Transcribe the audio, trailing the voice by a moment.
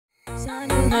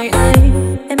Ngày ấy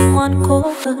em ngoan cố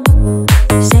hơn,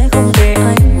 sẽ không để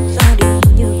anh ra đi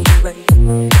như vậy.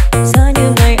 Giá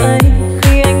như ngày ấy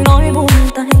khi anh nói buông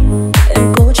tay,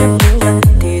 em cố chấp níu lại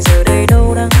thì giờ đây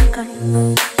đâu đáng cay.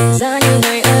 Giá như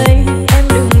ngày ấy em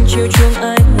đừng chiều chuộng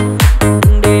anh,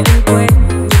 đừng để anh quên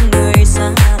những người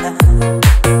xa lạ,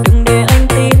 đừng để anh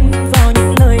tin vào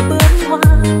những lời bướm hoa,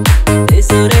 để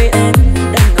giờ đây em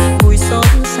đang ngậm ngùi xót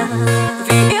xa.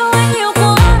 Vì yêu anh nhiều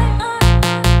quá.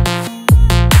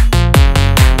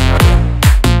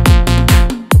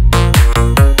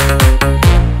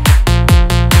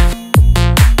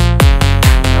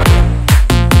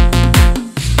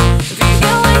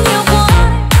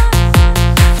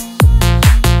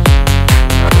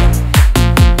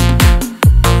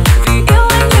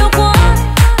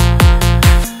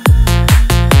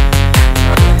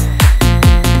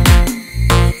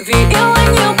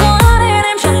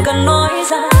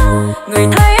 Người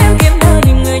thấy em kiếm đời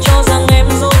nhưng người cho rằng em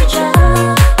dối trá.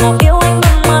 Họ yêu anh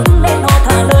bằng mắt nên họ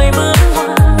thả lời bướm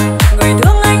hoa. Người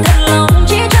thương anh thật lòng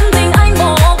chỉ chân tình anh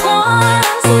bỏ qua.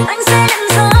 Rồi anh sẽ nhận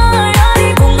ra ai đã đi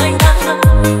cùng anh tháng năm,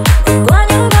 vượt qua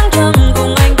những thăng trầm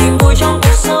cùng anh tìm vui trong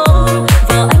cuộc sống.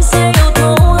 Và anh sẽ yêu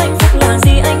thấu hạnh phúc là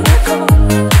gì anh biết không,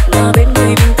 là bên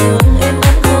người bình thường em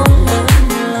vẫn không ấm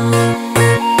lòng.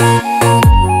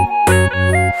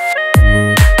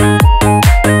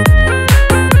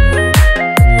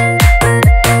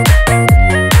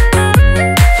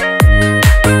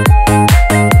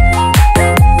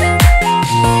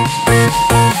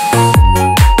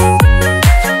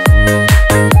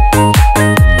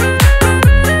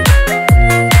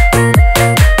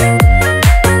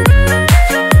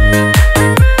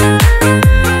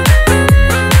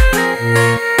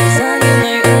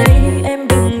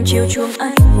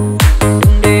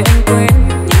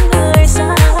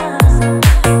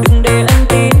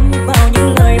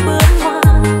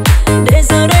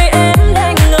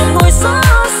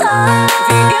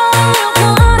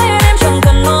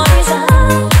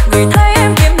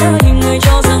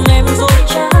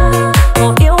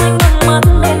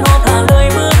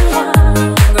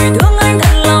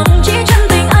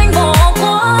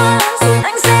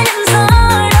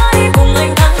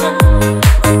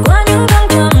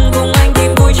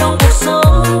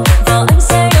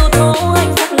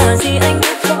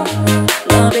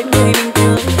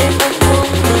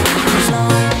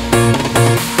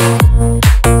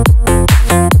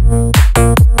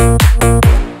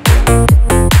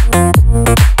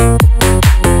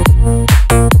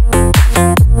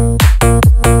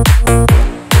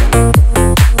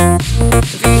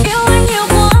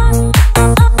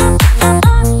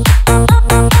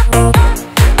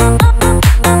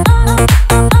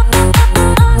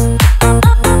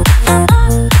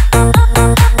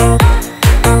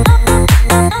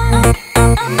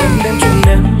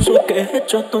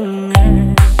 Cho tôi nghe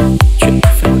chuyện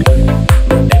về đời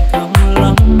mà em thương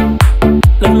lắm.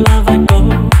 Lần là vài câu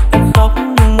em khóc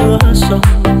mưa sông,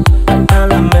 anh ta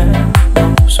làm em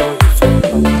đau rồi phải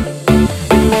không?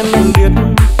 Bên em biết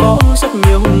có rất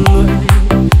nhiều người,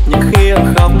 nhưng khi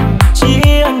em khóc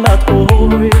chỉ anh mà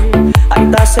thôi.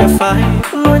 Anh ta sẽ phải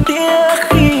nuối tiếc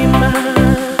khi mà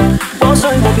bỏ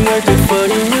rơi một người tuyệt vời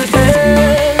như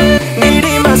thế. Nghĩ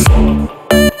đi mà sợ.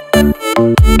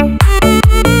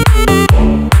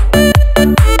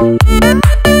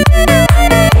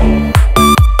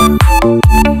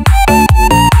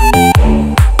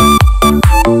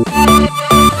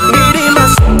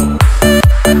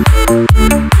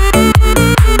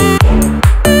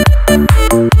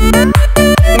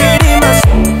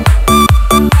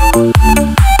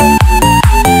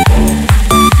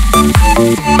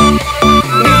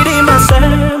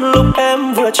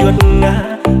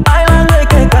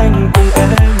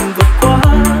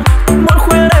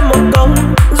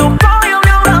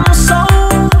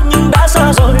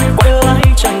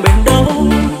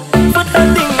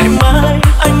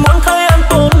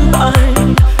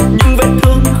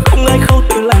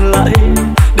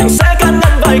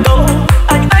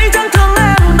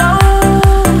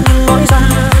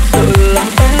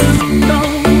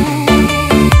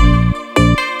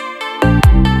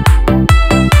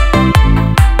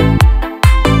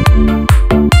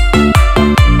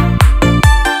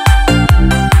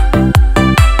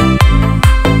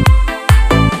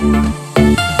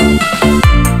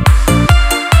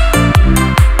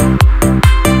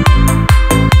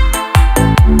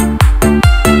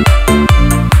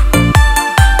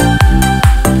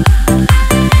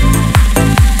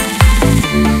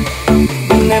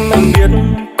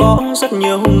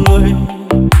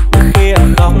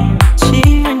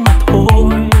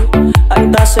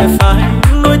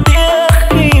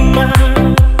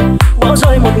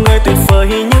 một người tuyệt vời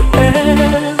như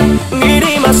em. Nghĩ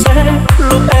đi mà xem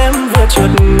lúc em vừa trượt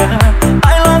ngã,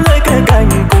 ai là người kề cạnh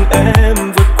cùng em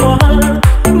vượt qua.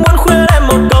 Muốn khuyên em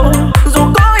một câu, dù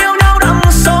có yêu nhau đậm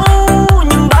sâu,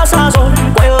 nhưng đã xa rồi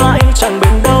quay lại chẳng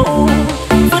bền đâu.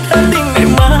 Vứt hết tình ngày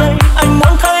mai, anh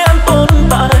muốn thấy em tồn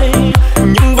tại,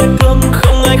 nhưng vết thương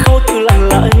không ai khâu tự lành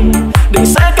lại. Đừng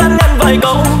sẽ can ngăn vài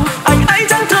câu, anh ấy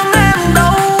chẳng thương em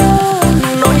đâu,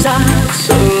 nói ra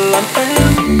sợ làm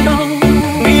em đau.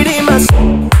 Nghĩ đi mà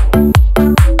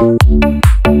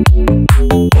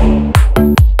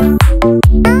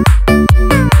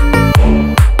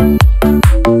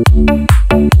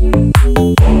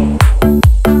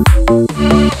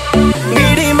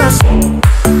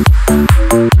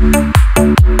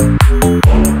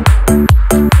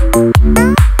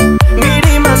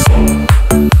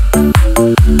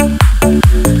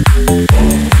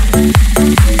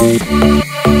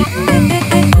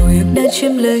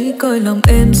coi lòng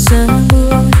em xa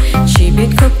mưa, chỉ biết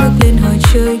khóc ngước lên hỏi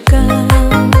trời cao.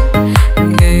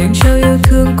 Ngày anh trao yêu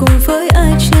thương cùng với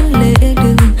ai trên lễ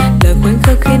đường, là khoảnh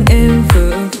khắc khiến em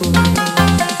vỡ vụn.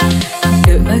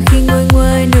 Đợi mai khi ngồi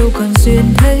ngoài nếu còn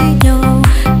duyên thấy nhau,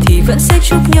 thì vẫn sẽ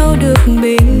chúc nhau được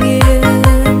bình yên.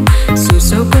 Dù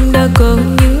sao cũng đã có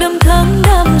những năm tháng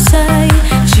đắm say,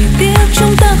 chỉ tiếc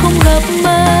chúng ta không gặp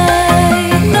mai.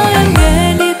 Nói em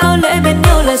nghe đi, có lẽ bên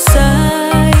nhau là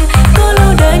sai.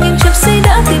 Nhưng chắc sẽ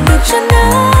đã tìm được chân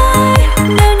ai.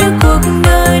 Nếu như cuộc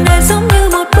đời này giống như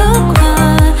một bức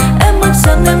họa, em mong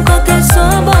rằng em có thể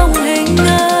xóa bóng hình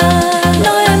ai.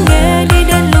 Nói em nghe đi,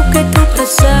 đến lúc kết thúc thật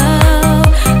sao?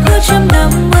 Hứa trăm năm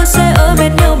mưa sẽ ở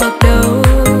bên nhau bạc đầu.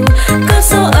 Cớ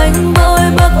sao anh vội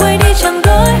bạc quay đi chẳng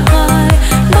nói hoài,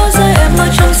 bao giờ em ở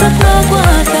trong giấc mơ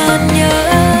quá tàn nhẫn.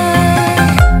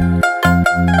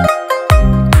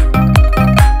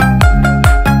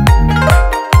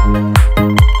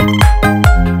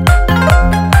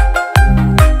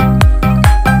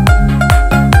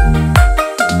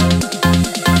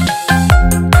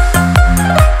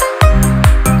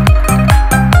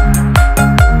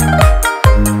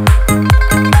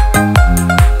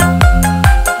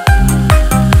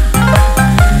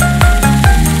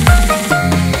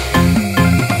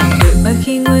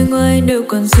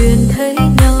 Còn duyên thấy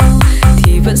nhau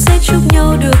thì vẫn sẽ chúc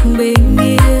nhau được bình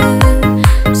yên.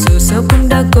 Dù sao cũng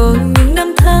đã có những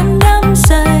năm tháng đắm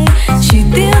say, chỉ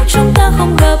tiếc chúng ta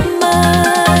không gặp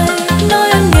mai. Nói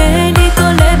em nghe đi,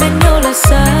 có lẽ bên nhau là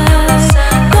sai.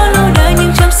 Có lâu đời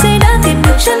nhưng chẳng sẽ đã tìm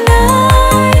được chân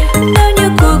ai. Nếu như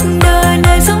cuộc đời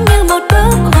này giống như một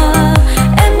bức họa,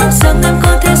 em mong rằng em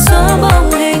có thể xóa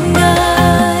bóng hình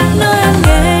ai. Nói em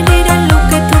nghe đi, đến lúc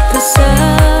kết thúc thật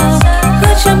sao?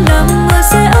 Hứa trăm năm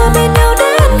sẽ ở bên nhau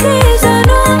đến khi già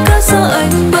nua. Cớ sao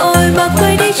anh vội bạc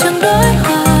quay đi chẳng nói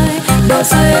hoài, bao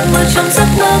giờ em ở trong giấc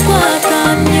mơ quá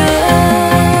tàn nhẫn.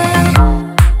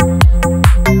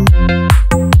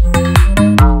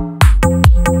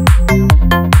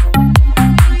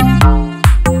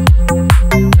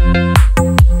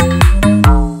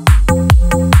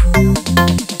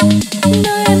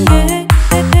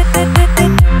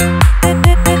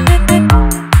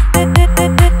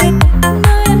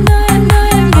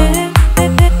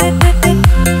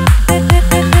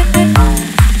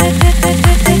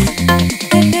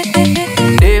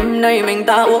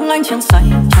 Chẳng say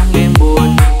trong đêm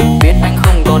buồn, biết anh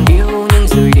không còn yêu nhưng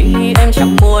rời đi em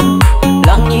chẳng muốn.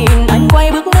 Lặng nhìn anh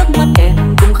quay bước nước mắt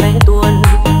em cũng khẽ tuôn,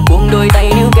 buông đôi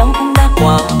tay níu kéo cũng đã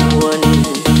qua buồn.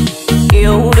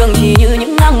 Yêu đương chỉ như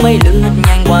những áng mây lướt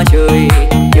nhanh qua trời,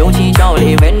 yêu chỉ cho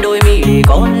lệ ven đôi mi để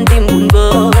con tim buồn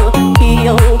vỡ. Khi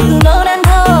yêu cứ ngỡ đến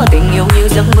thơ, tình yêu như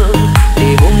giấc mơ,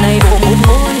 để hôm nay ôm một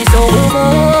mối dấu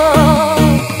vỡ.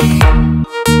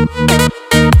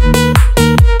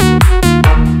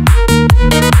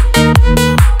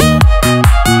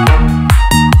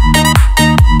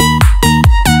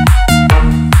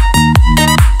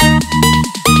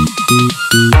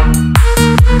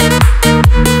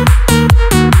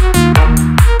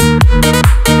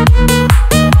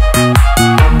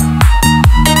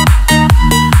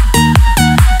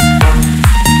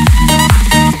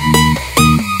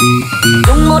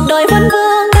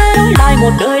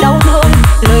 Một đời đau thương,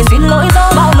 lời xin lỗi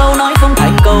do bao lâu nói không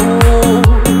thành câu.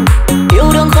 Yêu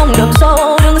đương không đậm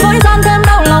sâu, đừng dối gian thêm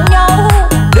đau lòng nhau,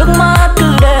 nước mắt cứ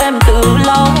để em tự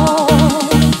lau.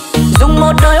 Dùng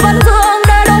một đời vẫn dương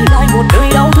để đổi lại một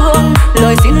đời đau thương,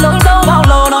 lời xin lỗi do bao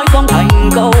lâu nói không thành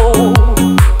câu.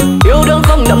 Yêu đương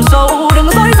không đậm sâu,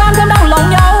 đừng dối gian thêm đau lòng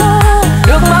nhau,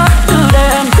 nước mắt cứ để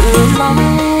em tự lau.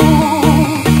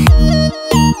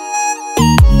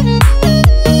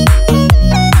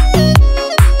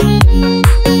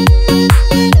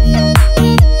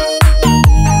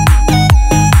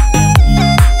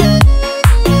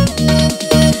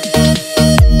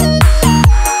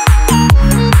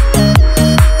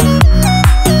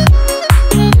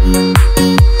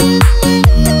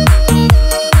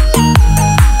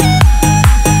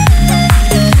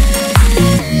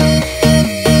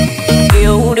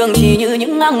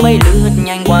 ngang mây lướt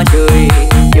nhanh qua trời.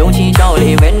 Yêu chỉ cho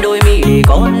lệ ven đôi mi để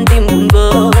con tim buồn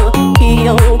vỡ. Khi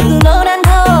yêu cứ ngỡ nên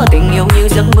thơ tình yêu như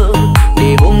giấc mơ,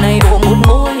 để hôm nay ôm một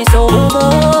mối sầu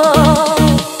vơ.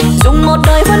 Dùng một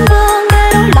đời vấn vương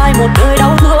để đổi lại một đời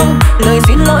đau thương. Lời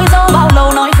xin lỗi do bao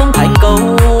lâu nói không thành câu.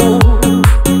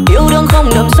 Yêu đương không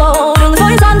đậm sâu, đừng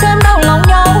dối gian thêm đau lòng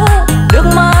nhau. Nước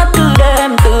mắt cứ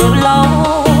đêm từ lâu.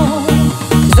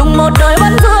 Dùng một đời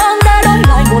vấn vương để đổi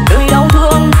lại một đời đau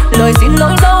thương. Lời xin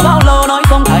lỗi do bao lâu nói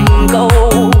không thành câu.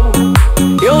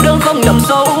 Yêu đương không đậm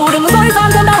sâu, đừng dối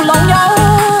gian thêm đau lòng nhau.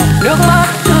 Nước mắt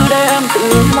cứ đêm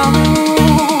từ lâu.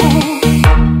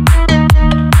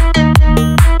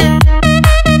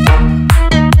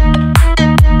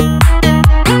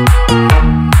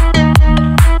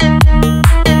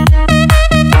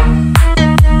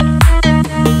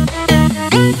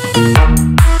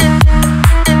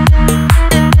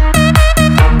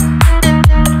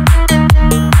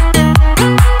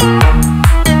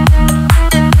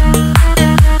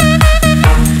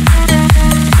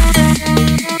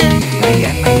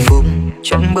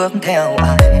 Bước theo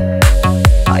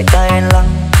ai tay em lắng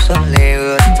xuân lệ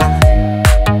ướt vai.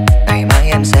 Ngày mai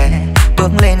em sẽ bước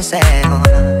lên xe hoa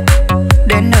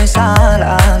đến nơi xa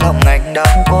lạ, lòng anh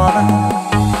đau quá.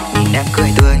 Nhìn em cười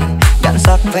tươi nhãn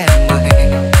sắc ven mười,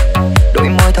 đôi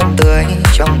môi thơm tươi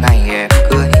trong ngày em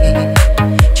cưới.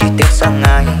 Chỉ tiếc rằng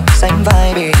ai sánh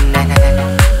vai bên em,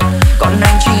 còn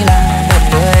anh chỉ là một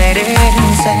người đến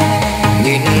xe.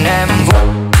 Nhìn em vui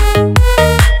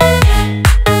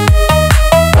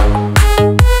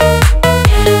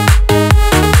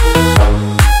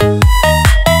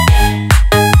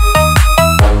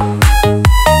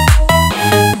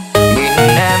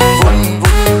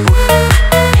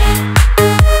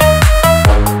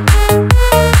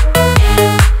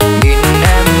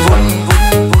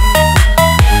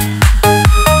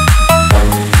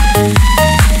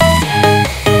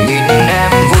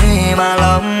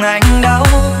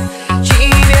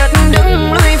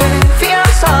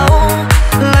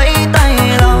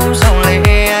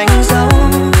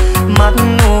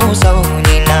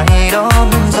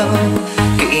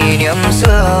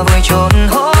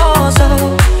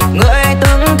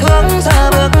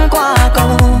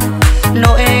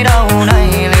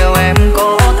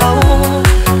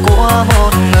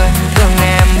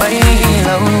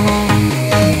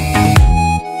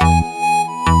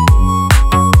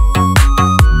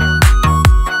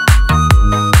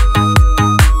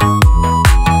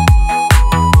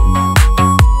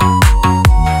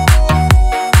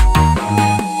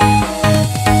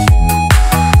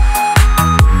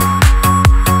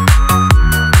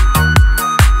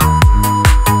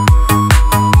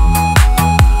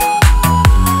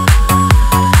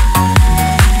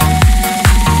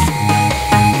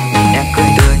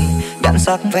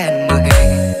sắc ven mười,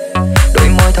 đôi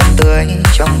môi thơm tươi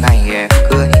trong ngày em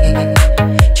cưới.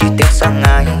 Chỉ tiếc rằng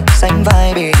ai sánh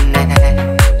vai bên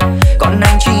em, còn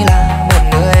anh chỉ là một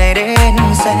người đến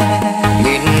xe.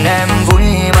 Nhìn em vui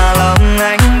mà lòng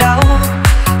anh đau,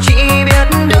 chỉ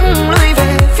biết đứng lùi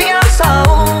về phía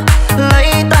sau,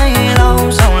 lấy tay lau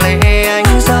dòng lệ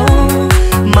anh giấu.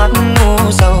 Mắt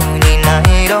ngu sầu nhìn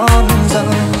ai đón dâu,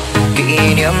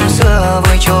 kỷ niệm xưa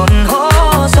vùi chôn hố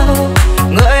sâu.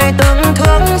 Người từng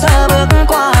thương ra bước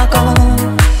qua cầu,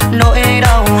 nỗi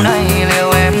đau này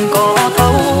liệu em có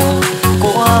thấu,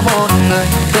 của một người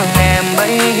thương em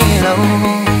bấy lâu.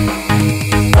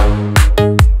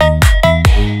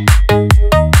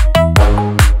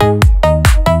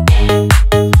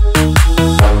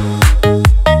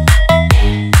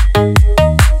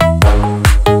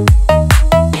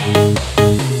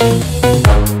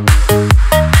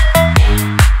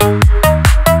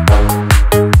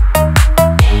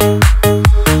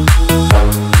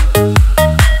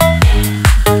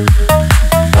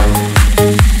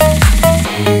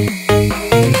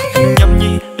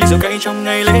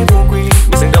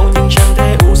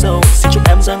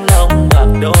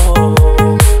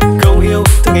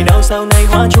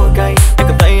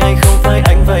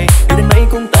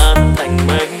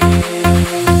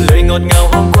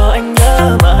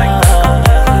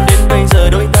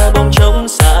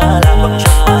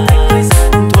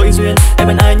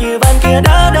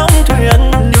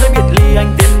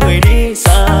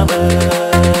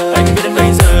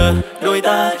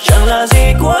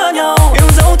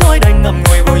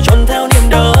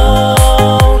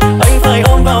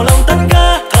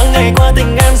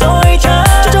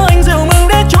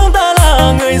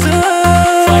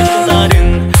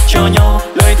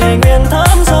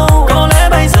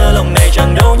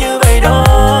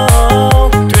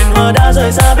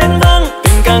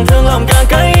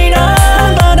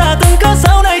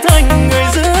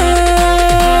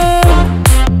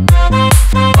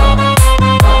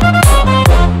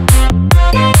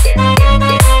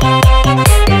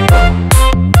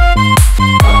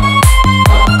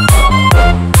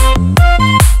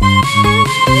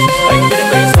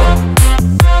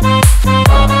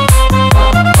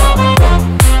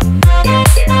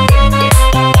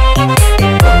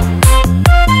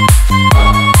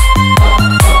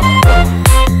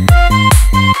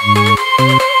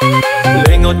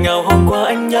 ngào hôm qua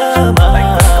anh nhớ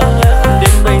mà.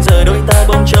 Đến bây giờ đôi ta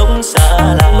bỗng trống xa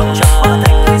lạ.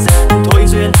 Thôi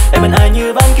duyên em bên ai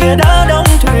như ban kia đã đóng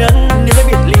thuyền. Nếu đã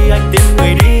biệt ly anh tìm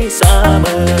người đi xa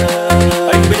mờ.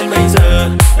 Anh biết bây giờ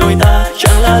đôi ta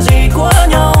chẳng là gì của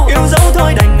nhau. Yêu dấu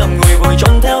thôi đành ngậm ngùi vội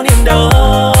trốn theo niềm đau.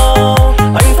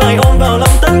 Anh phải ôm vào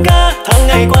lòng tất cả tháng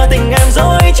ngày qua tình em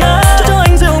dối trá. Cho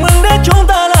anh rượu mừng để chúng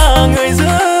ta là người giữ.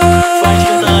 Phải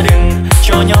chúng ta đừng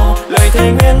cho nhau lời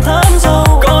thề nguyện thắm sâu.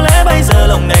 Có lẽ bây giờ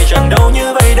lòng này chẳng đâu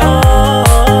như vậy đâu.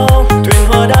 Thuyền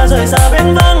hoa đã rời xa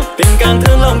bến vắng, tình càng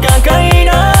thương lòng càng cay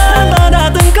đắng. Ta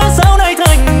đã từng cất sau này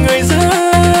thành người giữ.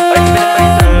 Anh biết bây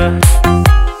giờ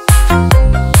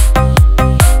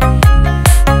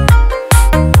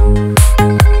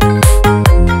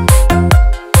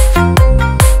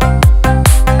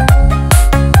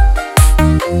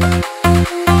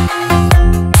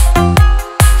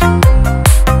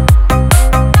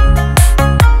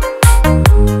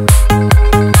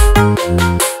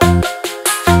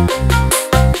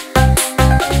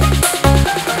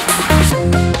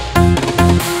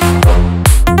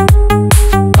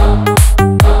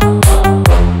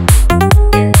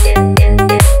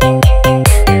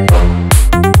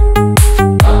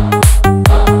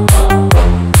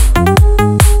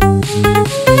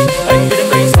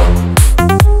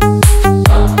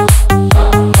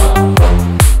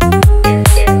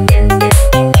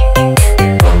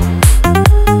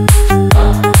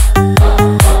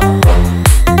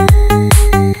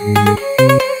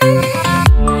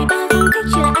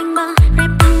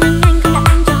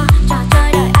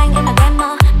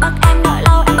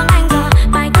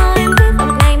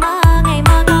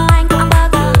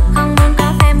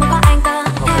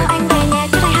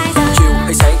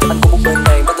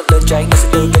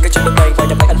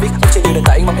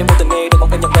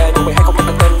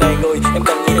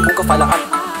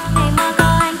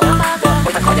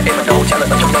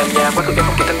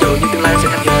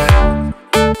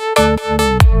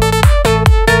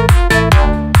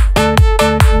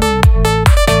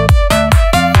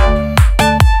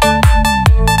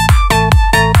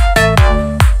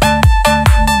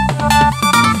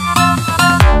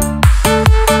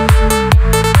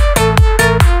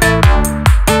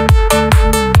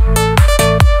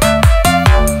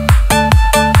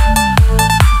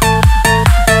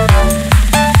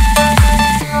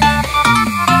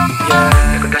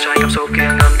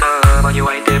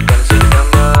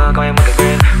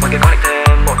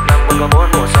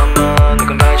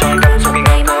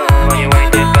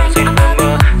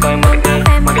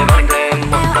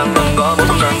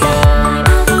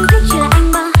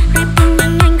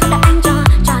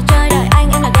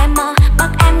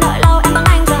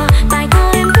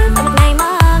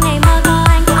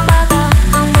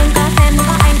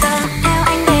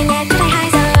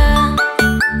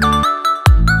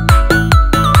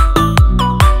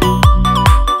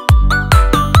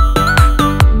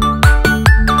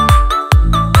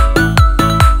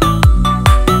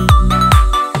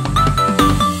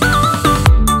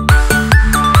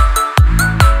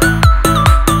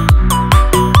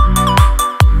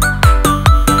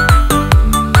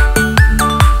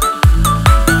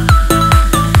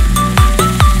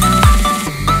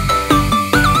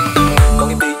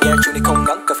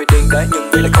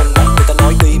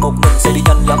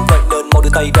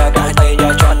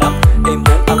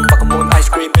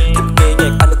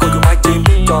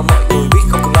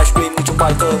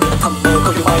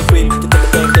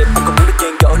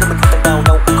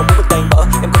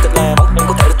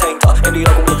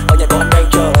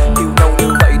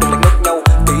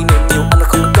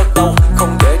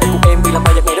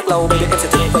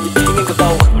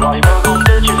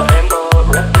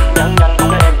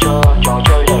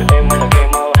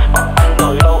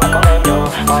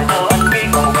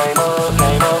một ngày mơ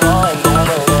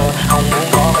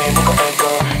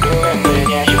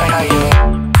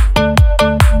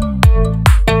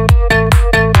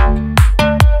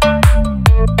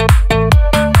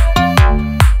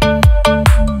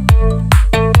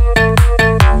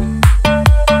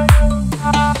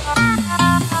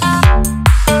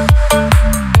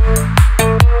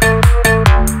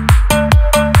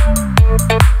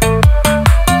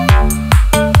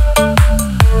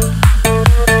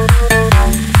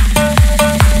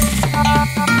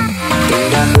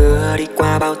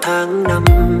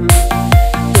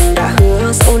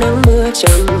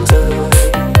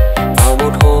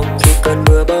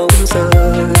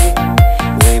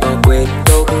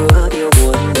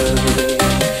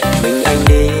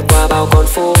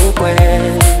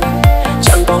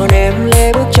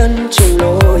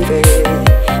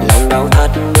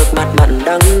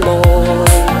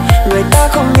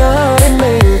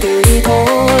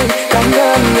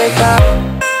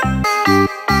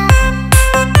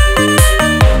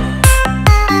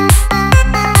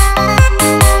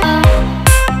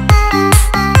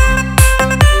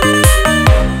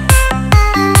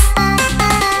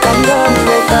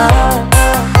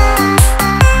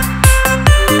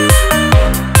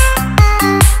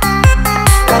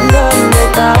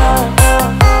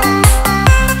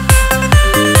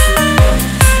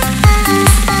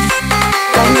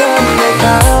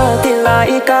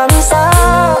càng xa.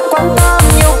 Quan tâm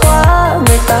nhiều quá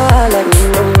người ta lạnh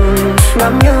lùng,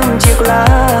 ngắm những chiếc lá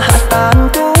hạ tàn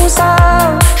thu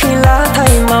sang. Khi lá thay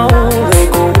màu người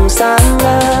cùng sáng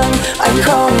ngang. Anh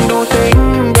không đủ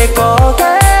tình để có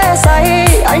thể say,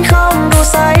 anh không đủ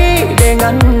say để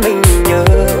ngăn mình nhớ.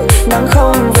 Nắng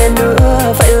không về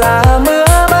nữa vậy là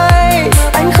mưa bay.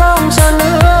 Anh không cho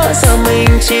nữa giờ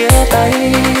mình chia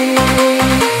tay.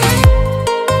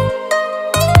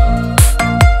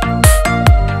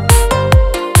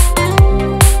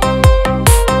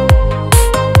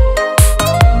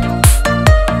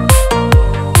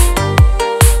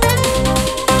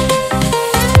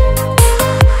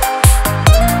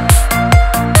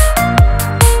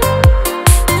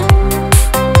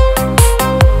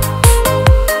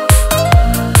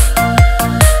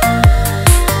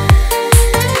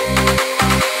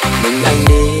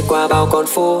 Bao con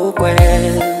phố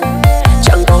quen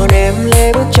chẳng còn em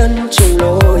lê bước chân chung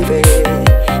lối về.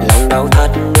 Lòng đau thắt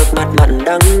nước mắt mặn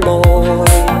đắng môi.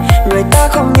 Người ta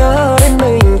không nhớ đến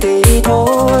mình thì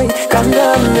thôi, càng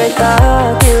gần người ta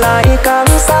thì lại càng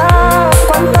xa.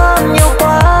 Quan tâm nhiều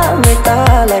quá người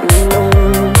ta lạnh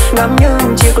lùng, ngắm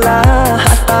những chiếc lá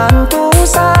hạ tàn thu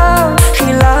sang. Khi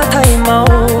lá thay màu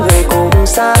người cùng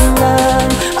sáng ngang.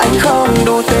 Anh không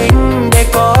đủ tình để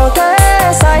có thể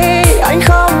say, anh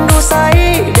không đủ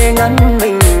say để ngăn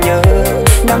mình nhớ.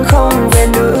 Nắng không về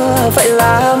nữa vậy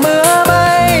là mưa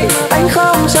bay. Anh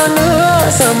không cho nữa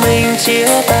giờ mình chia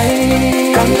tay.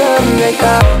 Càng gần người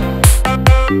ta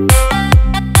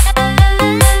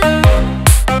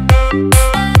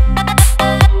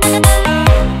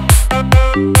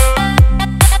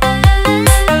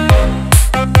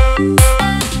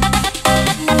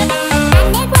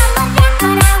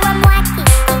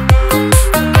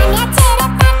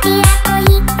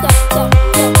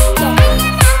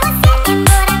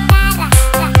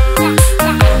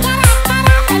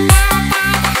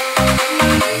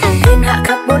thiên hạ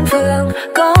khắp bốn phương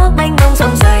có mênh mông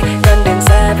rộng rãi.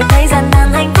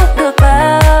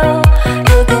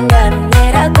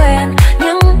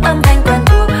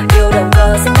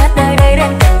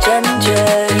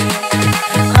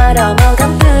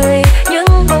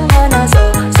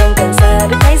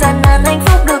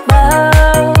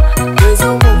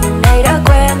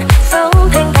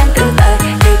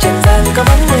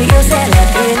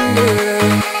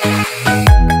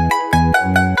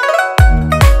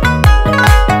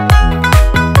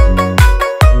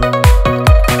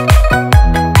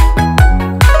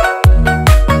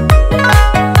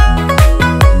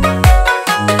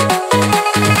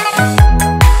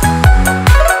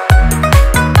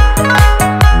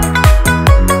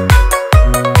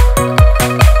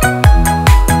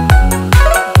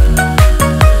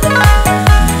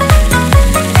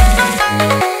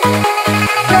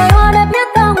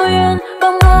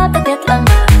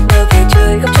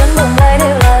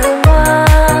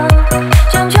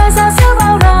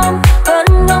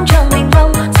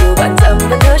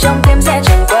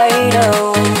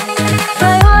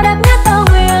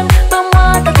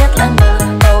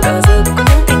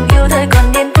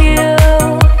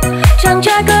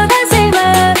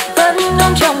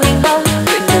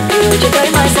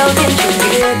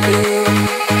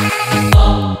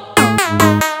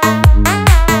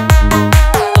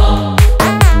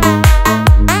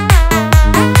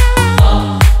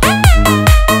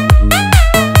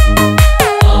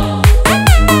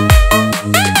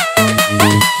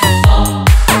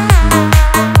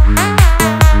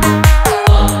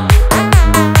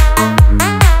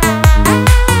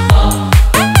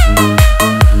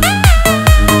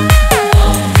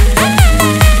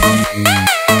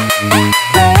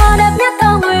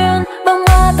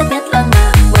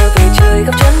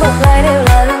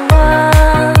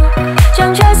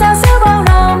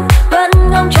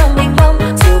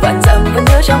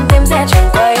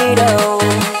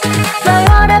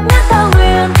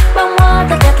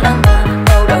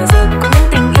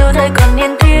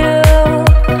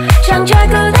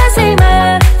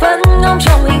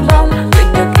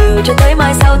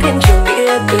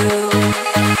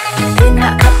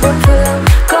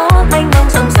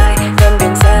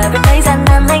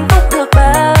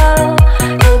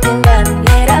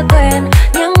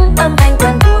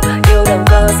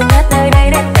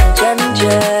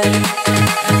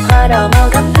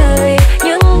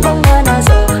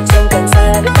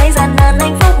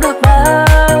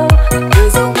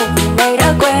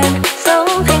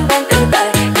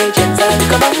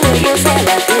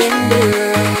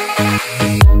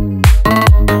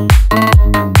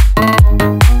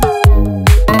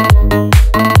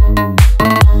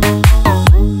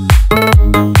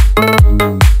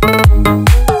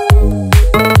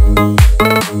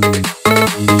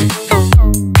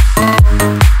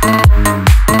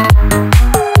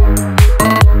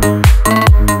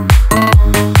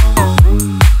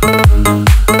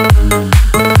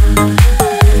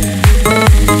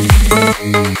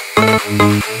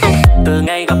 Giờ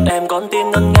ngày gặp em con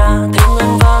tim ngân nga thêm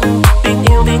ngân vang, tiếng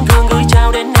yêu tiếng thương gửi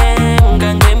trao đến em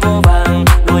càng thêm vô vàng.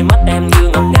 Đôi mắt em như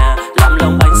ngọc ngà làm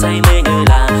lòng anh say mê như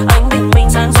là anh định mình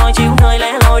sáng soi chiếu nơi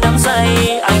lẻ loi đắm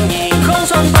say. Anh nhìn không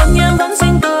son phấn em vẫn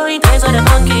xinh tươi, thế giới đẹp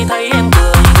hơn khi thấy em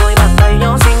cười. Đôi bàn tay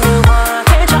nhỏ xinh như hoa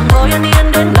thế chạm với anh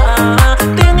yên đến lạ.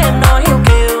 Tiếng em nói yêu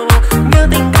kiều như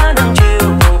tình ca nắng chiều.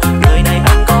 Đời này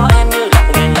anh có em như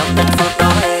lạc nghẹn năm tân phước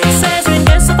đó em. Sẽ duyên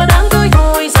kết sẽ ta đáng cưới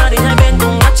thôi, gia đình hai bên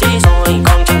cùng nhất trí rồi.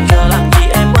 Còn chừng chờ làm gì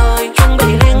em ơi,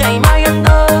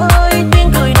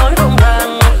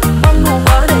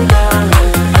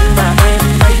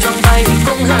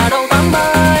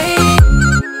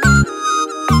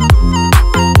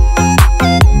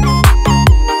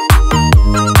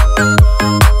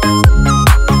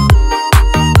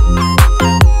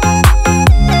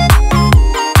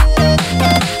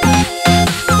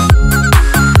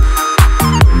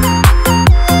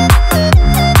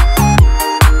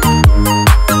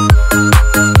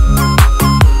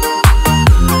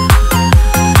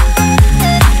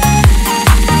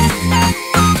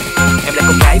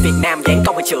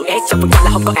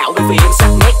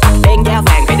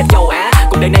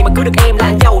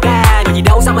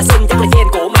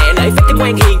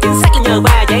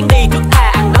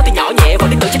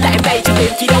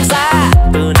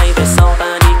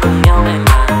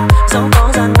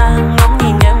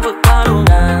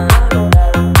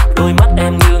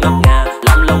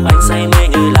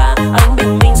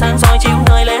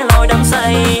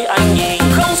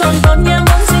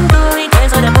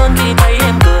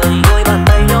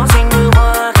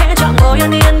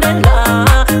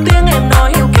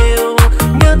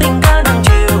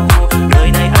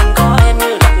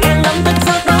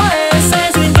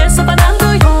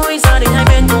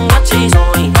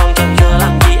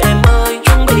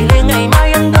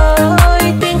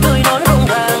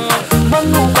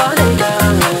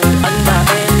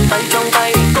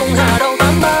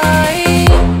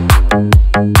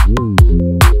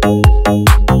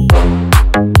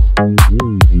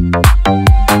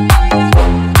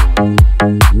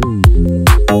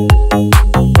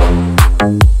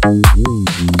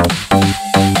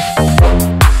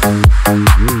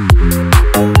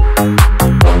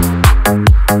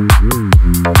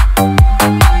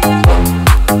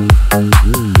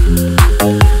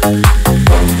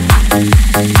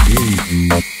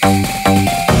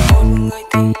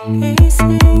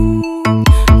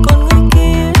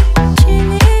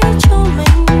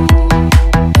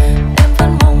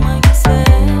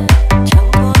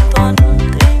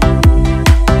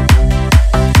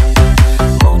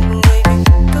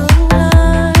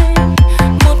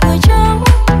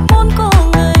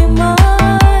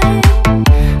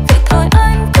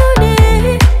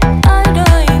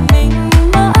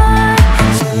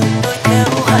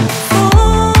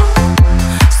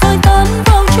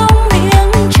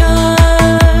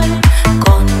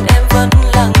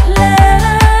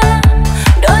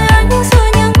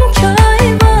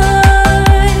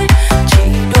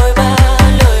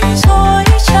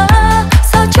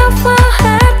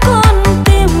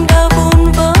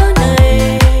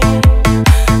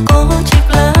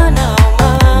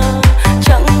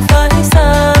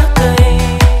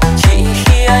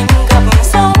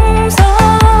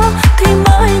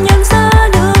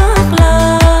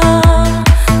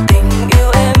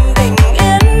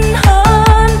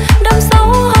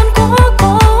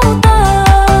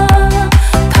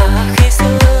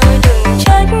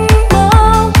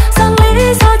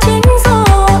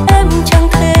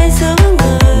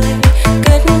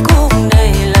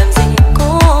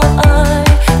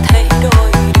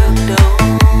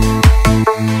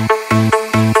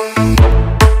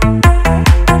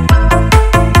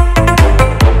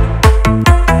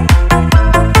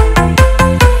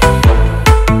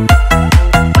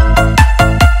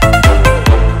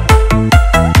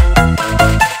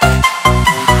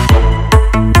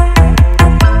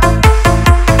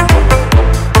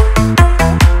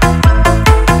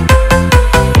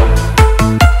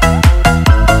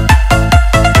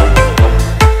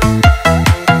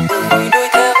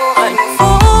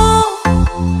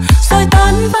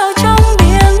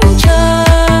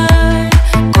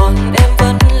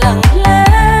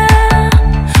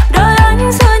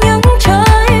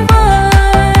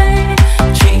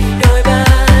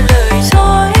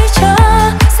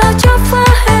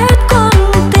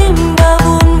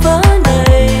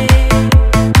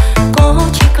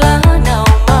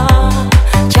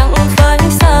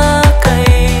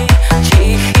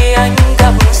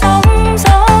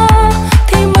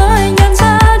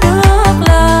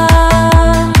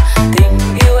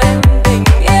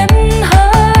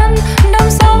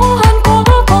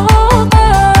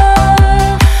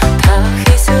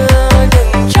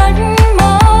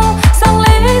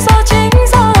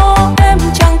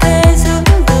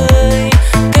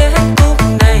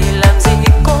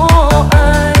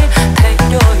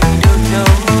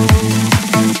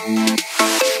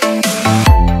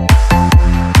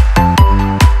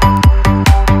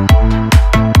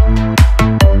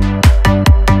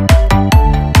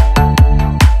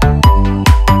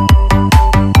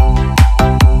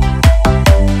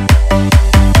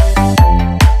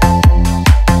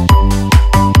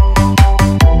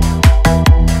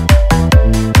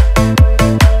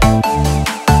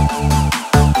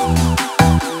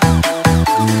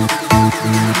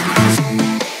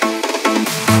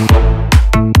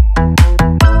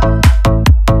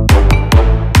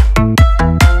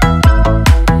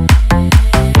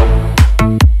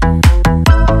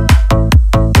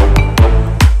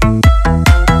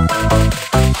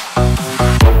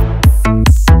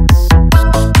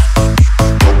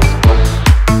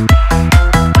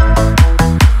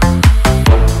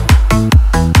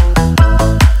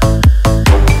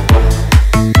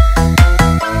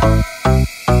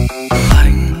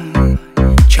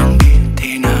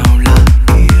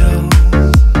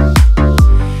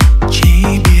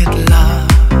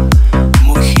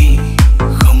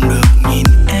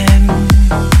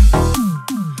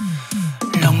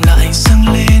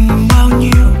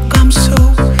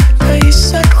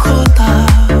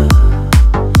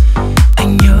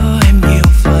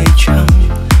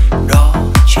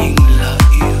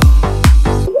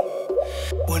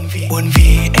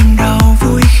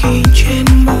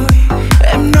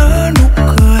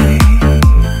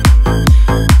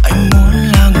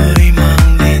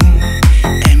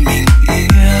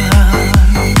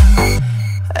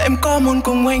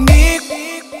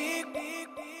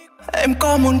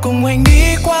 cùng anh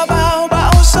đi qua bao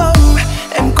bão sông.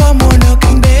 Em có muốn ở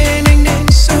cạnh bên anh đến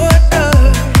suốt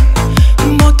đời.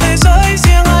 Một thế giới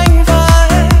riêng anh và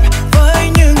em, với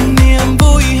những niềm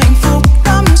vui hạnh phúc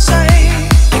đắm say.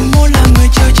 Anh muốn là người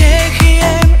chở che khi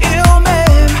em yêu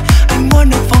mềm. Anh muốn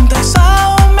được vòng tay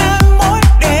sao ôm em mỗi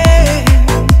đêm.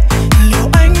 Liệu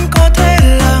anh có thể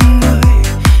là người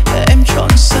em chọn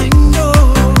sánh đôi?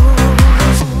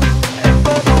 Em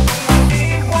có muốn đi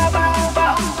qua bao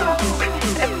bão sông.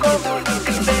 Em có muốn ở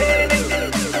cạnh bên anh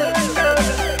đến suốt đời.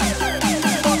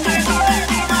 Một thế giới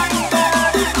riêng anh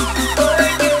và em, với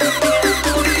những niềm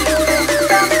vui hạnh phúc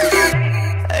đắm say.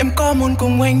 Em có muốn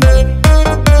cùng anh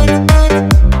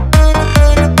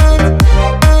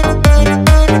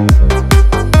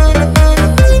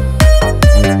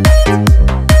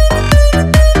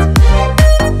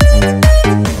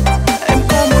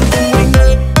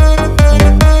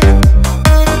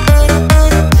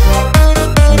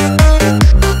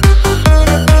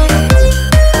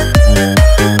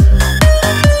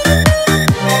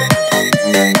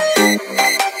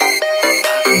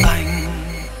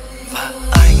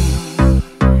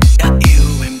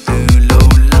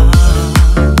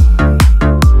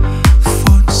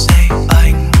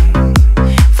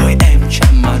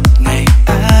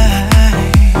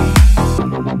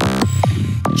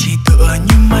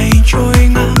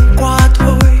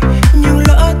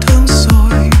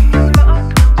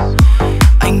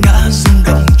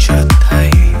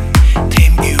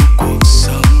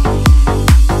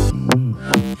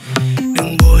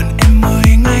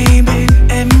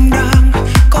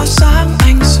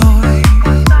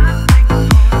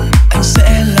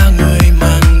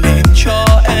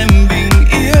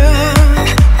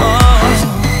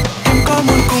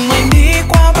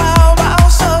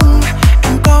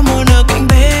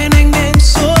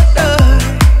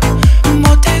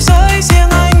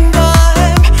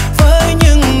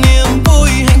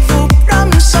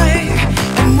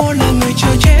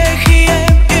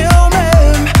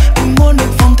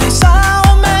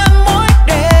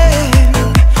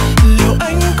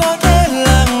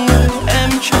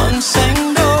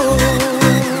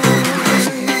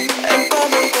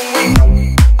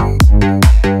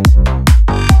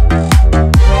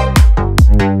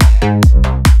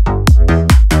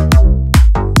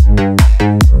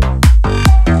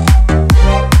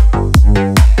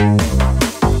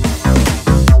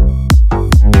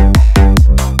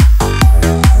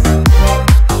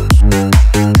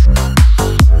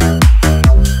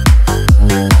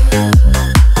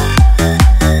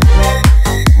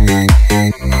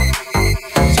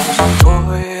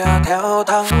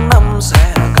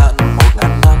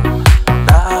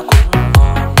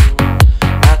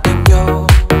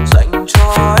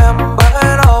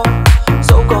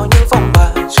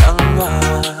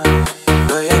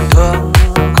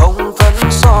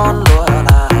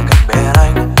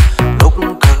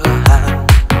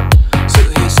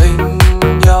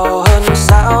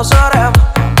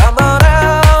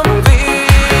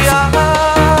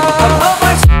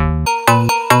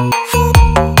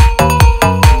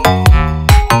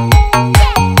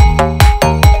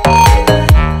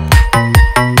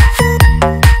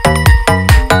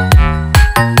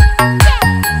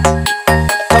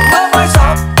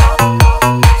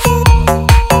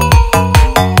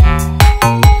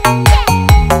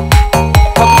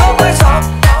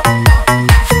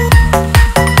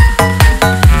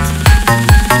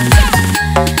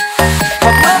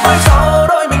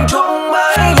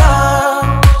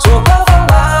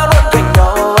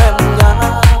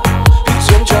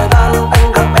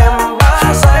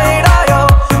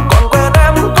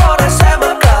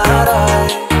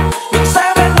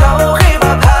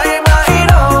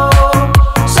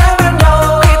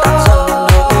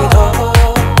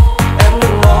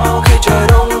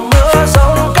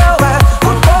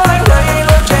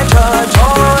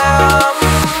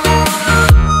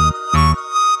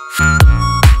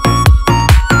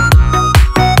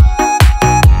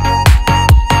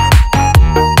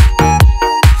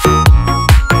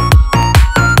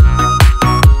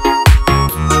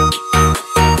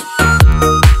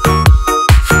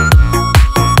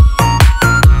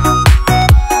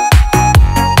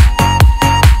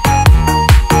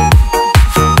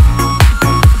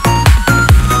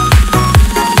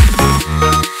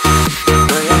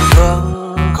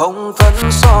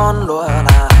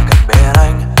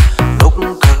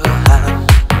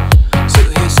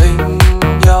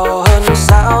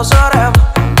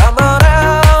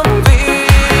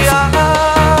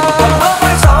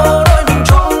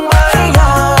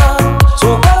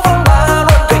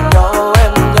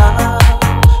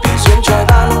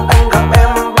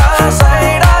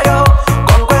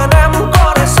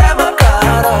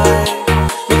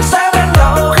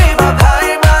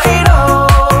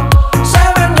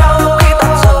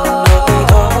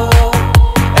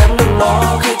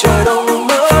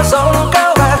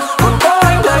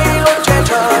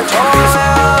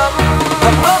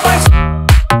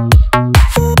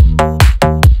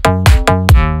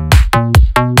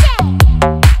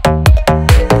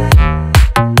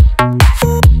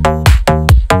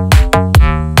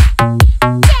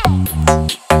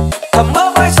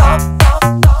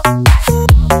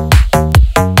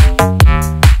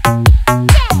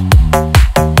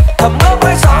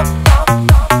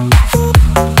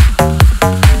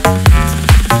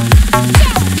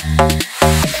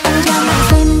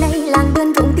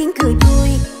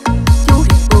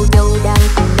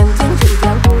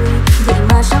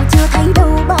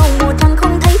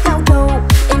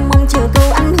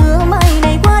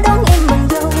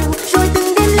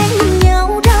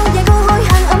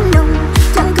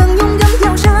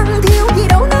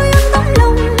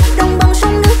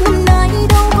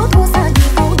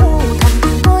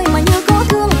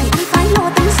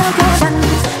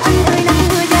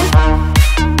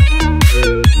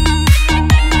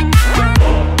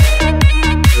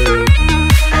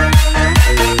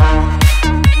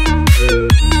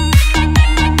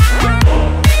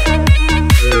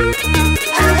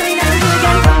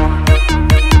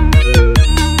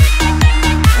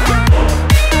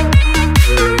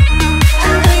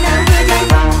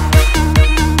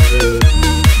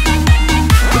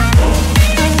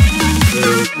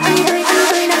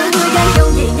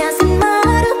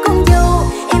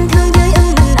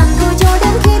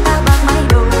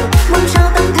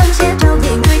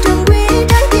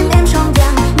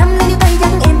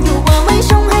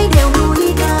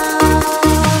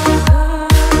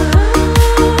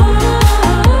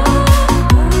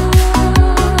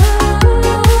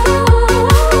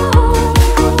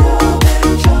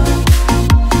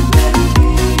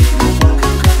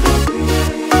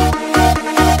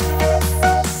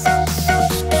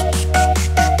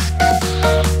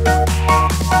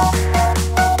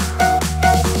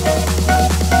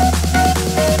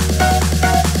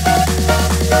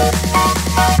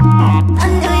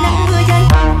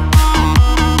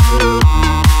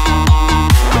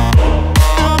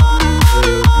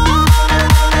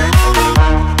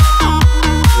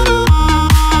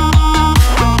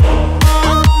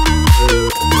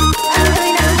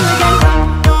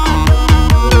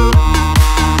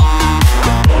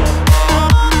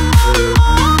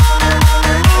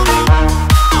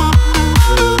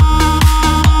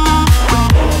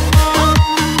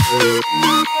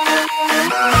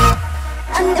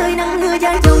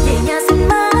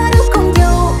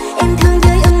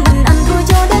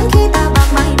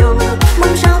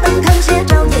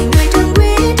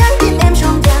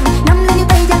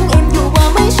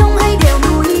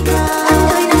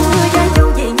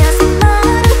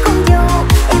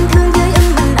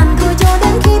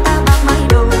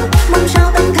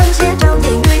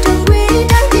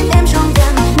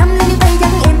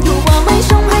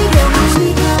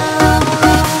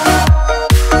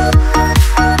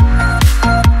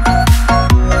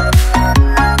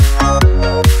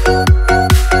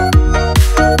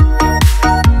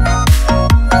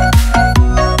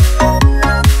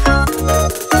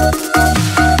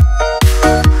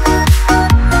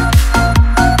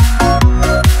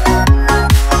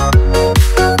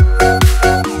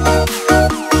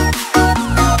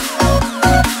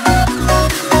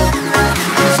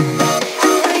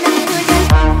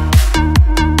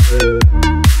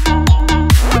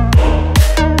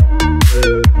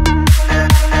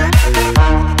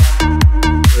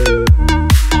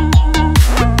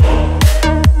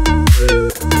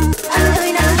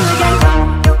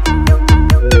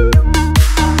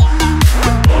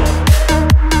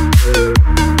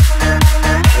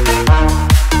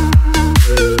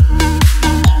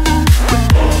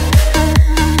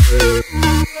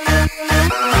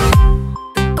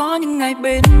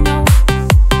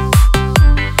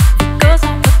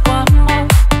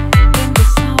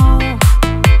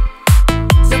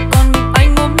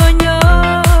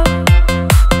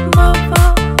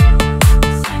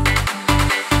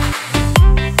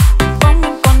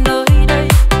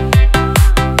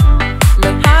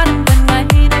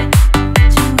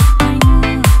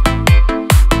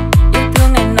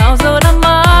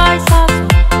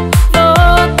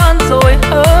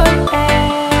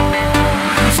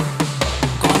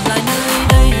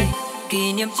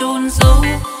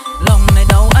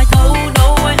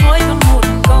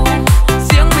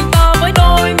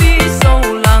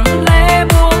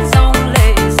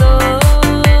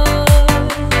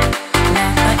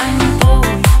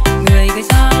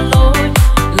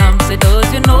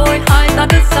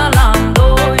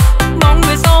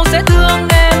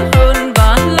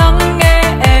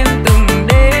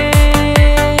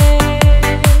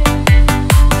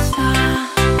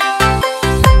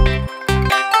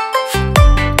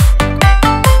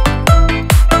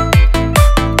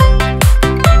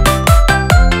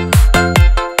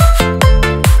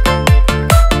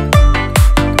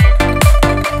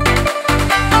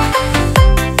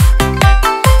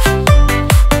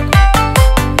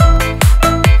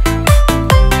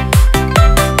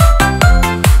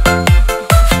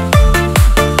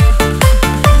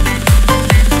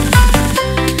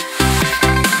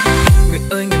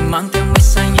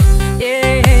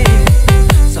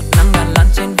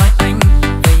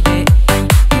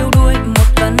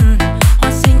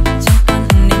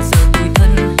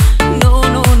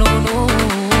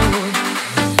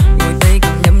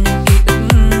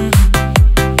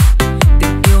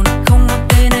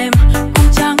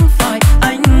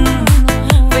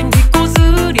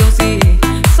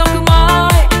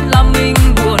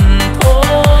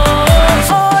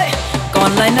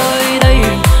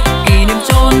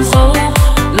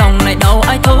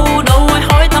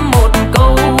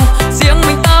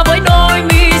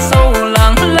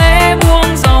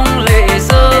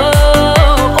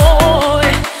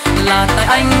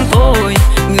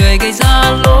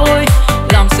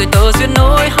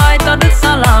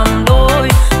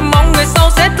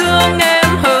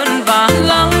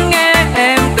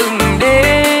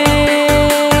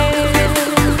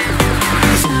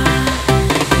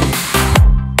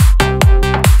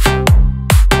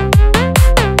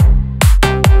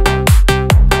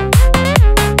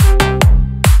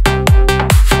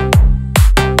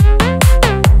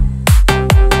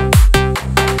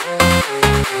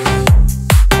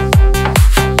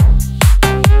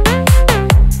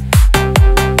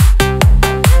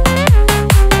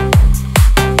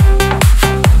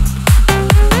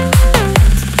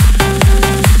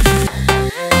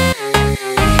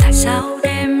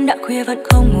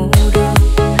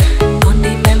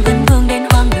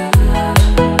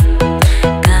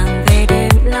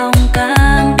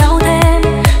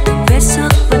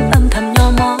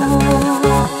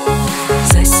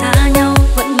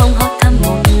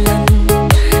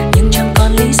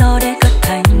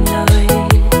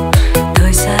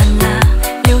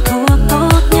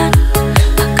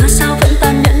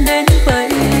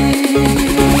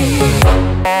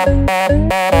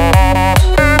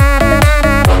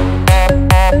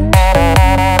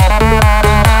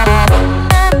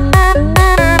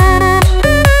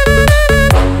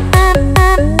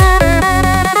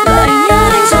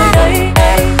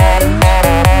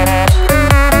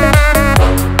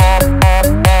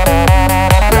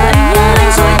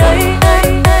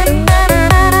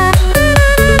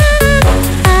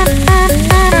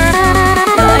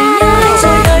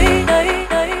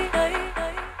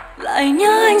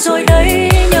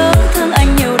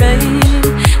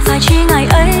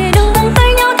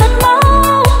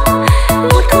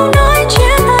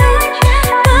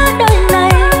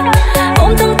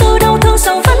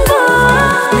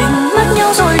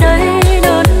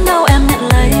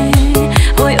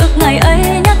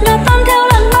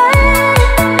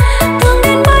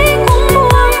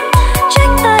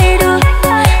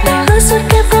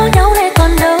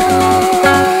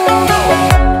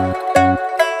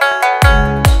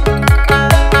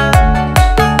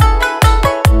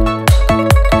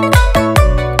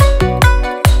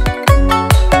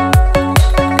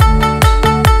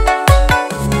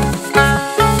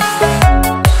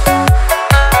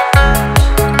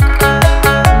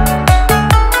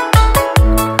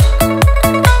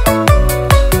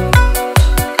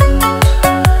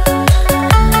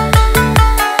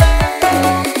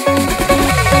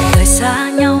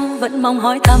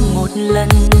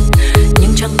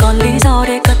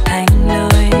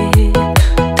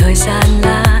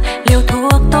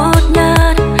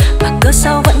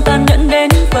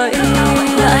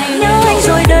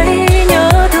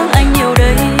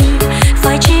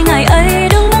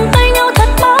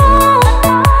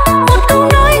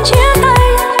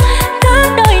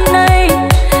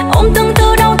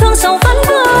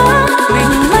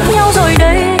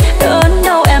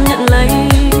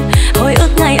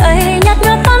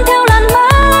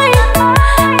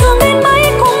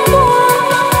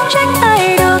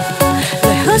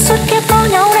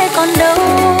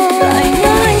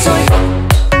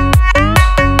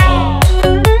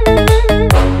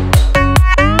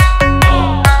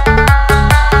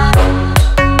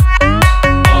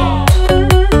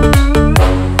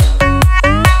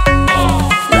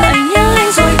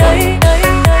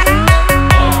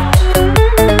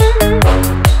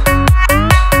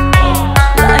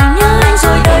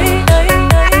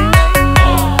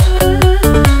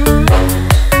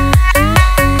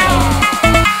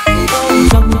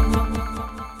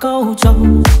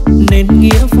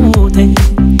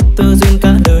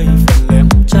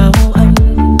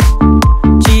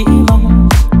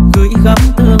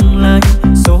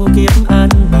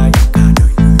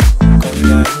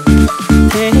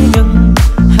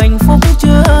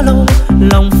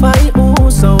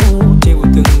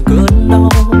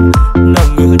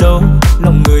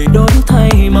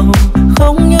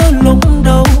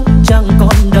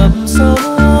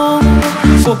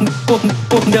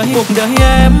Cuộc đời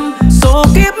em số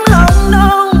kiếp long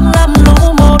đong làm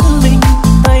lũ một mình,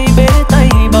 tay bế tay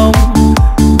bồng.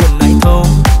 Buồn này thâu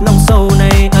lòng sâu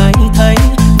này ai thấy,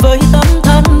 với tấm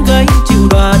thân gây chịu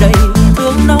đọa đầy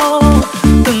thương đau.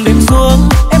 Từng đêm xuống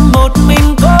em một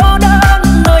mình cô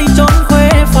đơn, nơi chốn khuê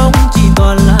phòng chỉ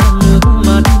toàn là nước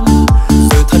mắt.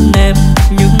 Giờ thân em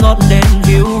như ngọn đèn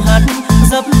hiu hắt,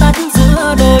 dập tắt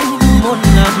giữa đôi một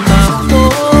ngàn bão tố.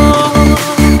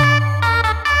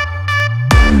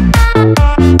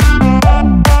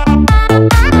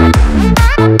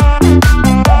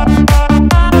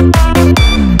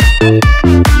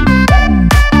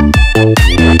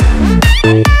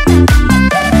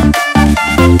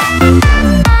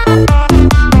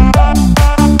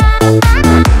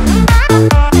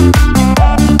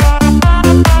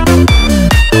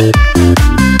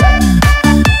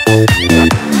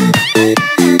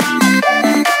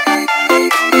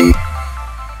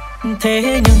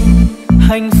 Thế nhưng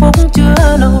hạnh phúc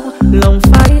chưa lâu, lòng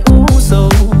phải u sầu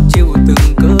chịu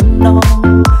từng cơn đau.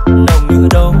 Nào ngờ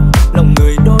đâu lòng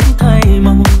người đổi thay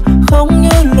màu, không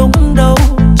như lúc đầu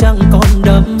chẳng còn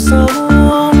đậm sâu.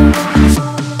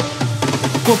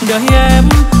 Cuộc đời em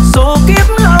số kiếp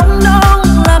long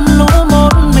đong làm lũ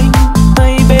một mình,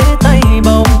 tay bế tay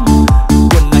bồng.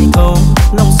 Buồn này thâu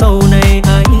lòng sâu này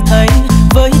ai thấy,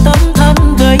 với tấm thân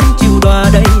gây chịu đọa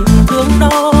đầy thương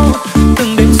đau.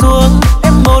 Từng đêm xuống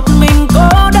em một mình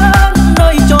cô đơn,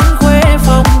 nơi chốn khuê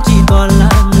phòng chỉ toàn là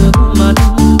nước mắt.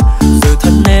 Giờ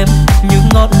thân em như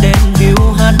ngọn đèn hiu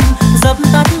hắt, dập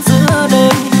tắt giữa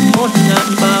đêm một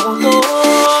ngàn bão tố.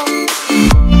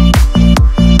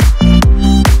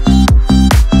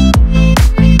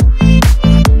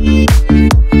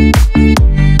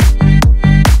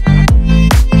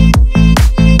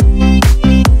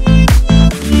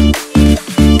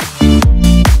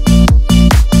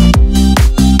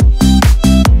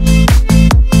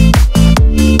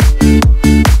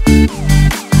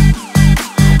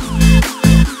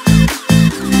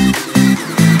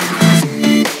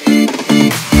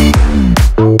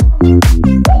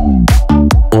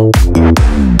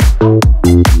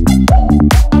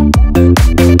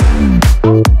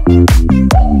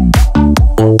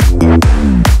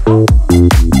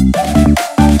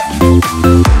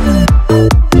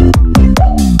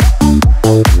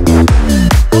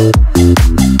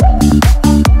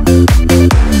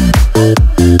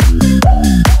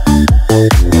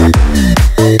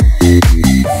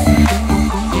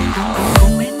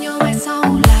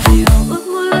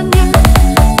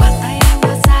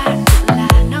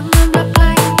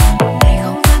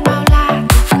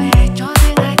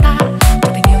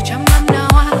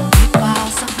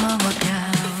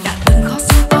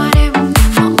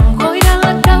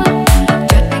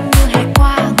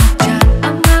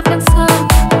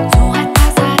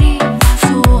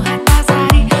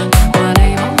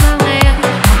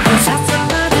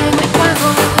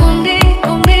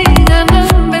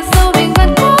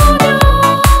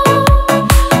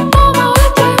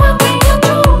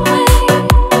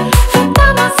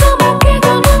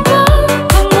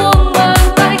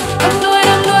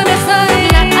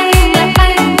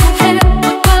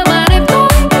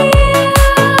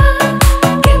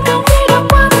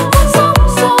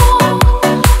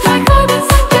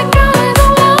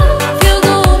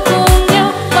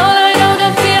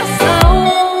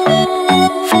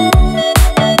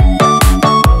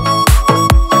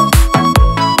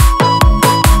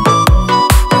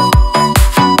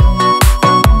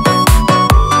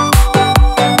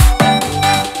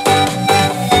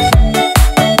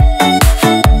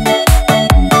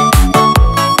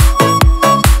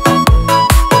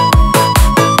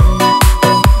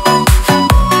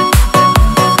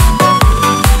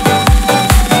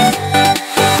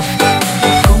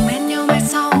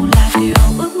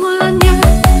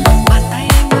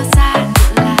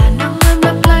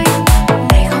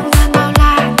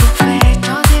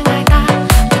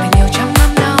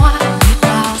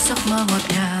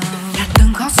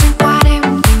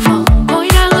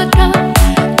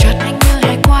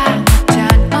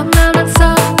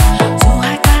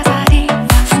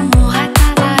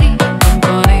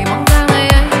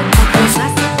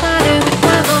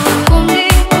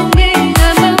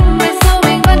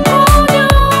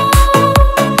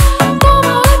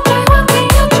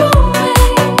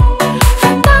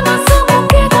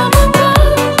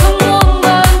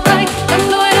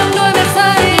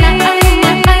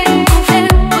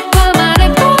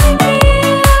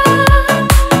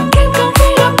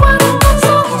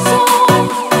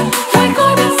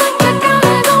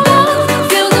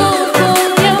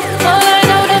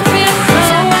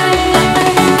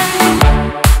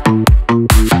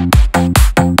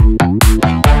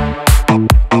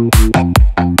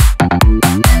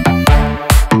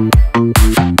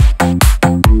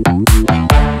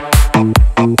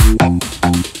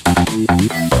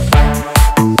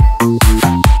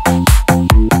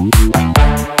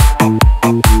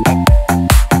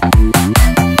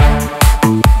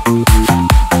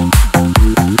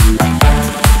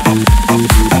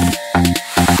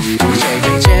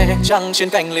 trên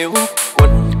cành liễu,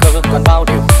 quân cơ còn bao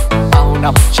điều, bao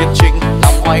năm chiến tranh,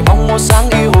 lòng hoài mong một sáng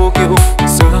yêu kiều.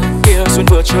 Xưa kia xuân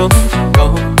vừa chớm,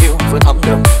 câu yêu vừa thắm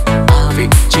đượm, vị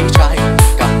trí trai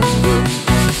cầm hương.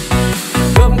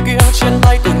 Gươm kia trên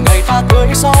tay từng ngày ta cưới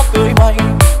gió cưới bay,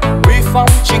 uy phong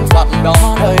chinh phạt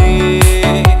đó đây.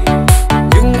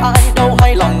 Nhưng ai đâu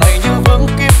hay lòng này như vướng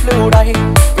kiếp lưu đày,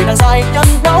 vì đàn dài nhân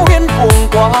đáo hiên cuồng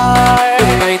quay.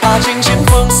 Từng ngày ta chinh chiến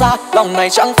phương xa, lòng này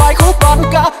chẳng phải khúc đoán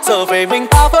ca. Giờ về mình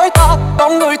ta với ta,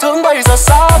 bóng người thương bây giờ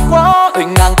xa quá.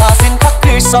 Tình nàng ta xin khắc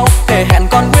ghi sâu, để hẹn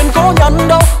còn nguyên cố nhân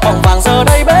đâu. Vòng vàng giờ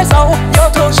đây bế dâu, nhớ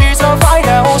thương chỉ giờ phải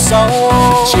đeo sầu.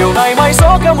 Chiều nay mây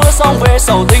gió kéo mưa xong về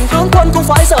sầu, tình tướng quân cũng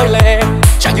phải rơi lệ.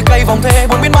 Chẳng như cây vòng thề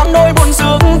buồn miên man nỗi buồn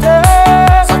dương thế.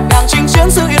 Giặc đang chinh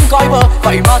chiến giữ yên coi bờ,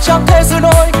 vậy mà chẳng thể giữ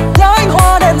nổi nhánh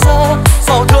hoa đến giờ.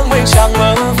 Dẫu thương mình chẳng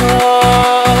mơ vơ.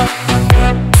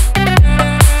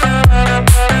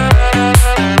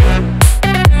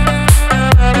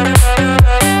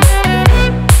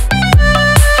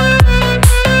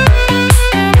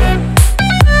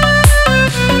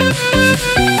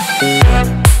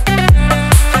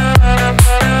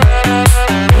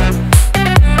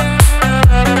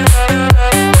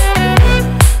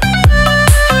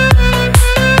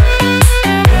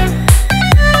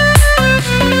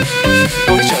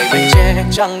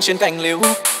 Trăng trên cành liễu,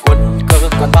 quân cơ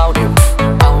còn bao điều,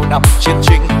 bao năm chiến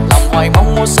tranh, lòng hoài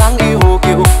mong một sáng yêu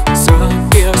kiều. Xưa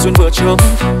kia xuân vừa chớm,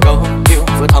 câu yêu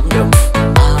vừa thắm đượm,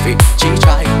 vị trí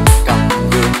trai cầm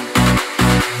gươm.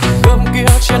 Gươm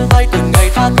kia trên tay từng ngày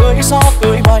ta cưới gió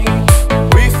cưới bay,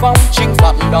 uy phong chinh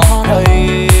phạt đó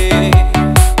đây.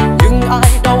 Nhưng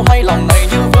ai đâu hay lòng này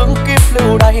như vướng kiếp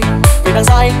lưu đày, vì đàn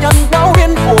dài nhân đáo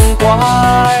hiên cuồng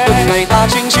quay. Từng ngày ta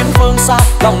chinh chiến phương xa,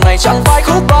 lòng này chẳng phải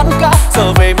khúc đoán ca.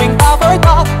 Giờ về mình ta với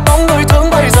ta, bóng người thương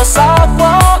bây giờ xa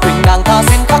quá. Tình nàng ta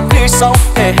xin khắc ghi sâu,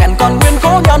 để hẹn còn nguyên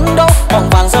cố nhân đâu. Vòng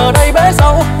vàng giờ đây bế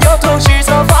dâu, nhớ thương chỉ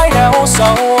giờ phải đeo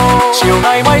sầu. Chiều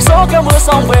nay mây gió kéo mưa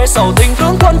xong về sầu, tình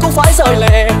tướng quân cũng phải rơi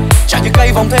lệ. Chẳng như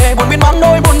cây vòng thề buồn miên man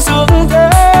nỗi buồn dương thế.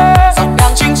 Giặc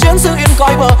đang chinh chiến giữ yên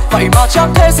coi bờ, vậy mà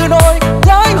chẳng thể giữ nổi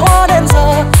nhánh hoa đến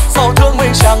giờ. Dẫu thương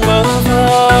mình chẳng mơ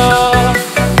vơ.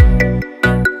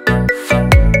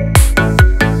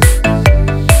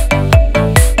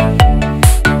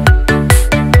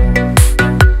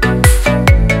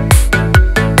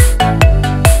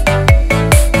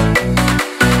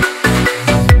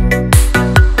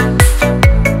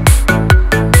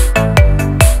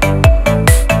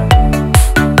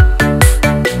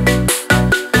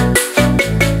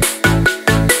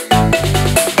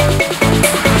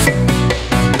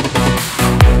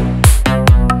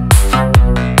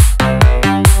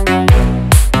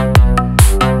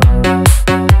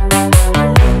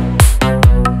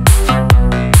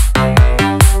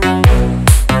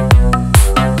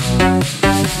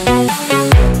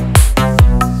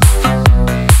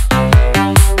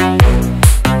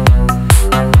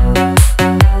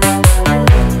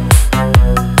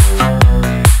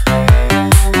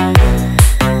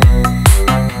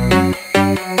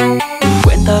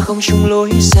 chung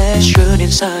lối sẽ chưa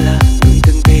đến xa lạ, người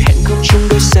từng thề hẹn không chung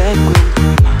đôi sẽ quên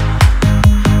thôi mà.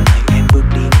 Ngày em bước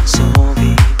đi gió về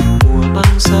mùa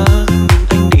băng giá, nhưng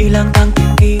anh đi lang thang tìm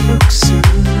ký ức xưa.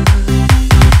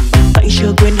 Bàn tay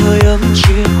chưa quên hơi ấm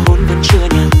chia hôn vẫn chưa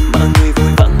nhạt, mà người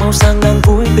vội vàng mau sang ngang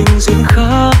vui tình duyên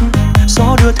khác.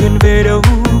 Gió đưa thuyền về đâu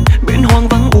biển hoang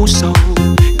vắng u sầu,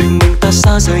 tình mình ta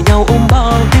xa rời nhau ôm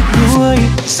bao tiếc nuối.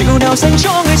 Rượu nào dành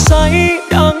cho người say,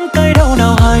 đắng cay đau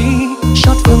nào hay,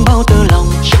 chót vương bao tơ lòng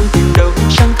chẳng tìm đâu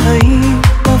chẳng thấy.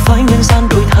 Có phải nhân gian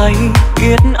đổi thay,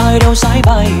 biết ai đâu giải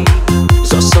bày,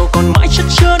 giọt sầu còn mãi chất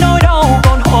chứa nỗi đau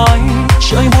còn hoài.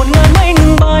 Trời buồn ngàn mây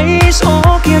ngừng bay,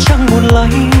 gió kia chẳng buồn lấy,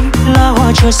 lá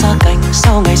hoa chưa xa cành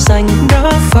sao ngày xanh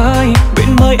đã phai.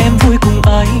 Bên mới em vui cùng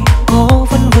ai, có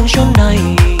vẫn vương chốn này,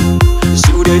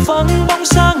 dù đời vắng bóng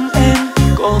sáng em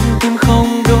còn tim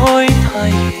không đổi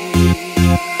thay.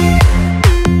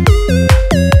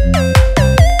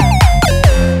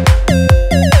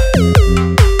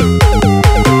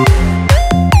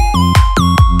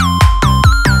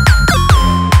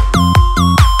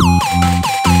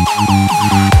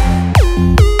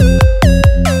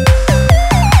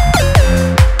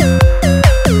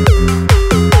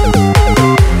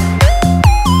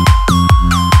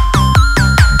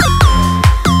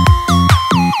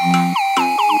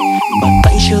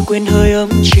 Quên hơi ấm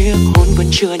chiếc hôn vẫn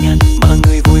chưa nhạt, mà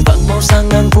người vội vàng mau sang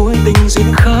ngang vui tình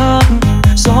duyên khác.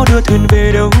 Gió đưa thuyền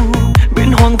về đâu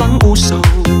biển hoang vắng u sầu,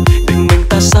 tình mình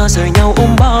ta xa rời nhau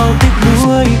ôm bao tiếc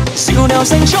nuối. Rượu nào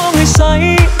dành cho người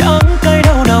say, đắng cay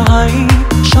đau nào hay,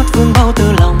 chót vương bao tơ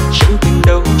lòng chẳng tình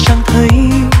đâu chẳng thấy.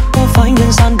 Có phải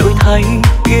nhân gian đổi thay, thấy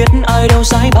biết ai đâu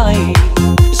giải bày.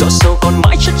 Giọt sâu còn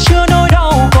mãi chất chứa nỗi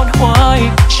đau còn hoài.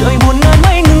 Trời buồn ngàn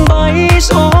mây ngừng bay,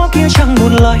 gió kia chẳng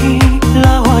buồn lấy.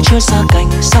 Lá hoa chưa xa cành,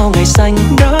 sao ngày xanh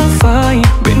đâu